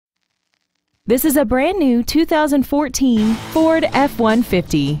This is a brand new 2014 Ford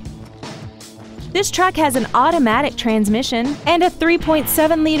F-150. This truck has an automatic transmission and a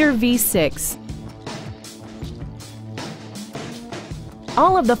 3.7-liter V6.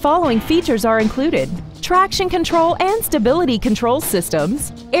 All of the following features are included: traction control and stability control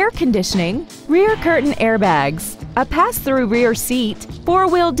systems, air conditioning, rear curtain airbags, a pass-through rear seat,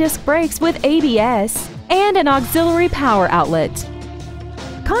 4-wheel disc brakes with ABS, and an auxiliary power outlet.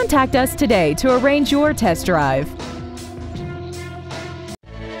 Contact us today to arrange your test drive.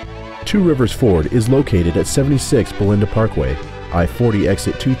 Two Rivers Ford is located at 76 Belinda Parkway, I-40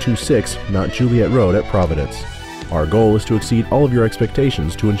 exit 226, Mount Juliet Road at Providence. Our goal is to exceed all of your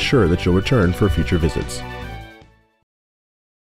expectations to ensure that you'll return for future visits.